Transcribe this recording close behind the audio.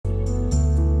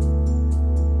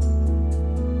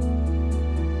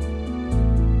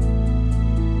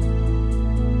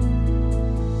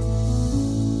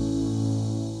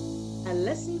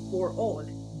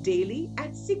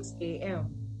6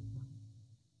 a.m.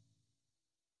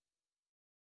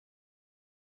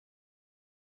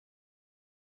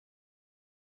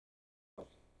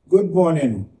 Good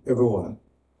morning, everyone.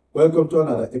 Welcome to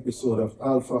another episode of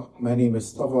ALFA. My name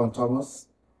is Tavauhn Thomas,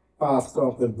 pastor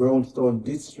of the Brownstone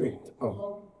district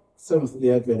of Seventh-day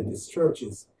Adventist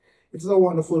churches. It is a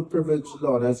wonderful privilege the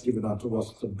Lord has given unto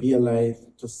us to be alive,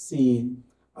 to see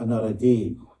another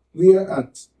day. We are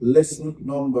at lesson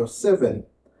number 7,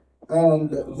 and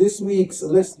this week's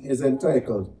lesson is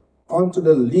entitled, Unto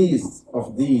the Least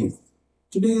of These.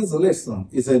 Today's lesson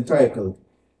is entitled,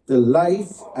 The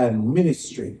Life and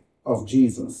Ministry of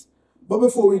Jesus. But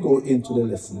before we go into the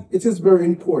lesson, it is very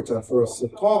important for us to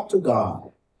talk to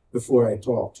God before I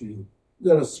talk to you.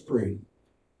 Let us pray.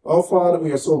 Our Father,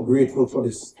 we are so grateful for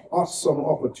this awesome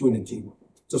opportunity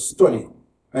to study.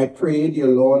 I pray, dear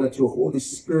Lord, that your Holy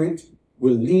Spirit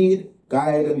will lead,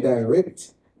 guide, and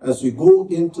direct as we go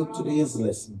into today's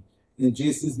lesson. In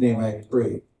Jesus' name I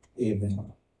pray.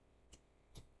 Amen.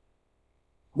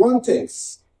 One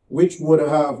text which would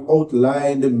have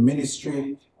outlined the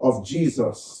ministry of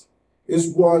Jesus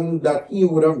is one that he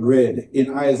would have read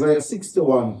in Isaiah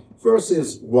 61,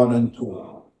 verses 1 and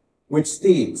 2, which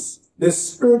states, The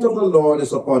Spirit of the Lord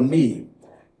is upon me,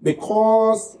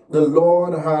 because the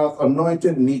Lord hath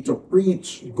anointed me to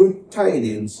preach good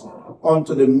tidings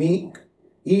unto the meek.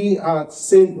 He hath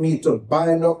sent me to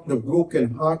bind up the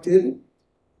brokenhearted,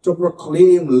 to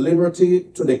proclaim liberty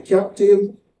to the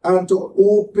captive, and to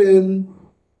open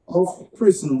of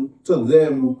prison to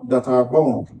them that are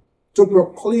bound, to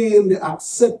proclaim the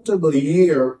acceptable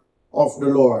year of the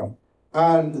Lord,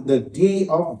 and the day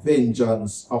of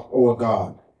vengeance of our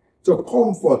God, to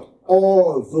comfort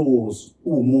all those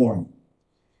who mourn.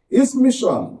 His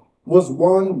mission was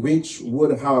one which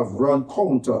would have run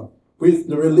counter with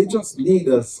the religious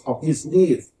leaders of his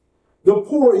days. The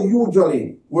poor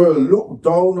usually were looked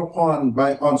down upon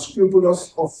by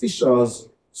unscrupulous officials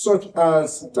such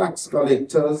as tax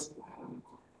collectors,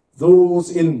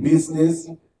 those in business,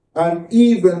 and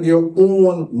even their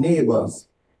own neighbors.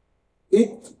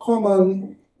 It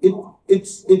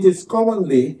is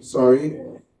commonly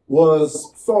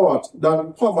was thought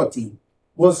that poverty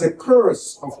was a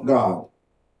curse of God,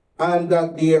 and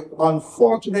that their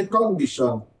unfortunate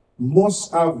condition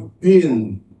must have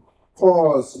been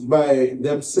caused by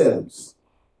themselves.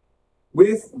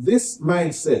 With this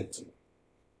mindset,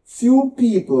 few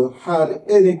people had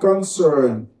any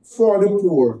concern for the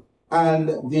poor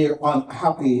and their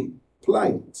unhappy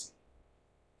plight.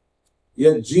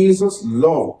 Yet Jesus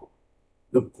loved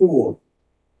the poor.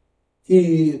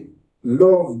 He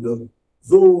loved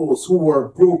those who were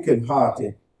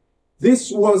brokenhearted.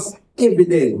 This was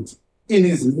evident in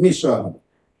his mission,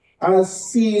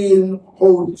 as seen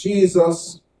how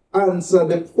Jesus answered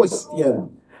the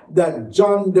question that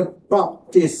John the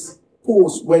Baptist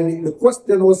posed when the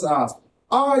question was asked,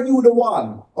 Are you the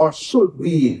one, or should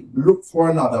we look for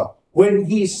another? When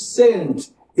he sent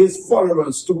his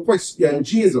followers to question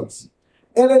Jesus.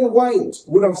 Ellen White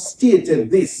would have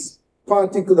stated this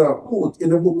particular quote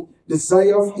in the book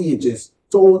Desire of Ages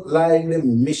to outline the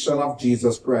mission of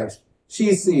Jesus Christ.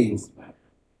 She says,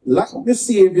 like the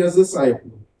Savior's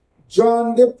disciple,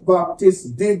 John the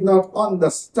Baptist did not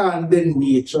understand the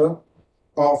nature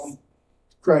of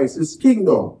Christ's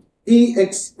kingdom. He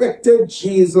expected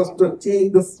Jesus to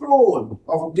take the throne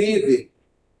of David.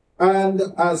 And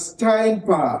as time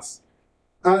passed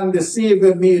and the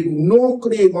Savior made no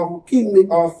claim of kingly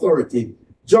authority,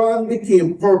 John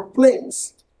became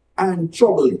perplexed and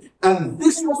troubled. And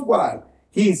this was why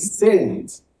he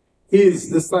sent his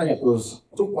disciples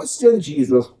to question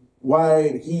Jesus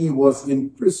while he was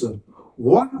in prison.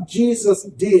 What Jesus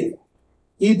did,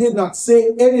 he did not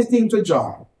say anything to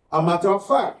John. A matter of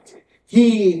fact,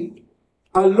 he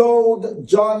allowed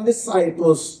John's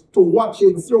disciples to watch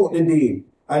him throughout the day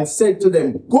and said to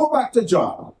them, Go back to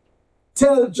John.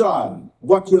 Tell John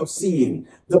what you have seen.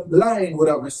 The blind would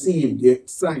have received their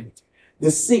sight.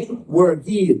 The sick were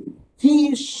healed.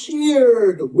 He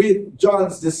shared with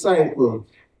John's disciples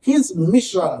his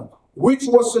mission, which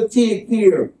was to take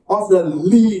care of the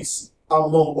least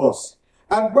among us.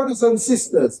 And brothers and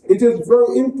sisters, it is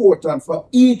very important for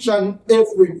each and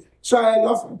every child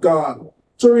of God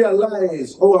to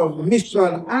realize our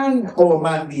mission and our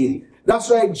mandate. That's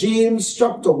why James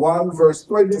chapter 1 verse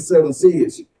 27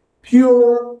 says,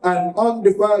 Pure and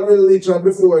undefiled religion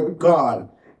before God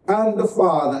and the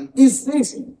Father is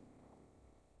this,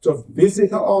 to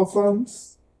visit the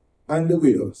orphans and the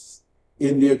widows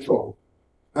in their trouble,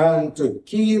 and to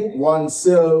keep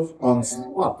oneself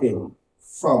unspotted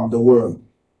from the world.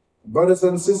 Brothers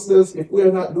and sisters, if we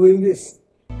are not doing this,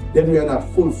 then we are not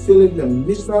fulfilling the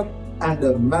mission and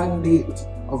the mandate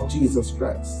of Jesus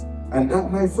Christ. And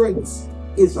that, my friends,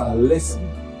 is a lesson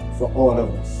for all of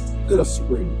us. Let us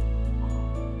pray.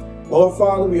 Our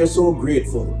Father, we are so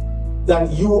grateful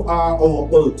that you are our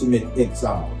ultimate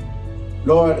example.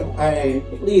 Lord, I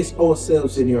place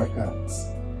ourselves in your hands,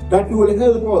 that you will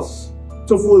help us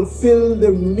to fulfill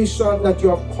the mission that you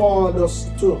have called us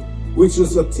to, which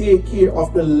is to take care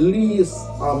of the least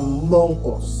among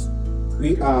us.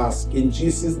 We ask in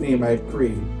Jesus' name I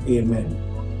pray. Amen.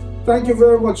 Thank you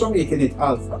very much for making it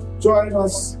Alpha. Join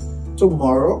us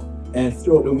tomorrow and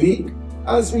throughout the week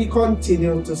as we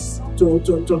continue to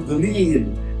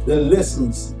glean the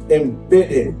lessons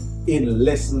embedded in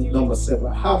lesson number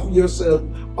 7. Have yourself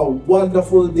a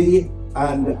wonderful day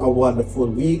and a wonderful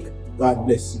week. God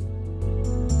bless you.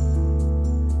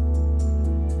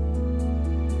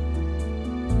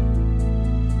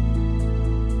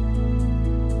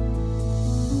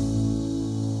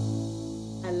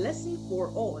 A lesson for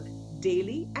all,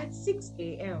 daily at 6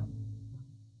 a.m.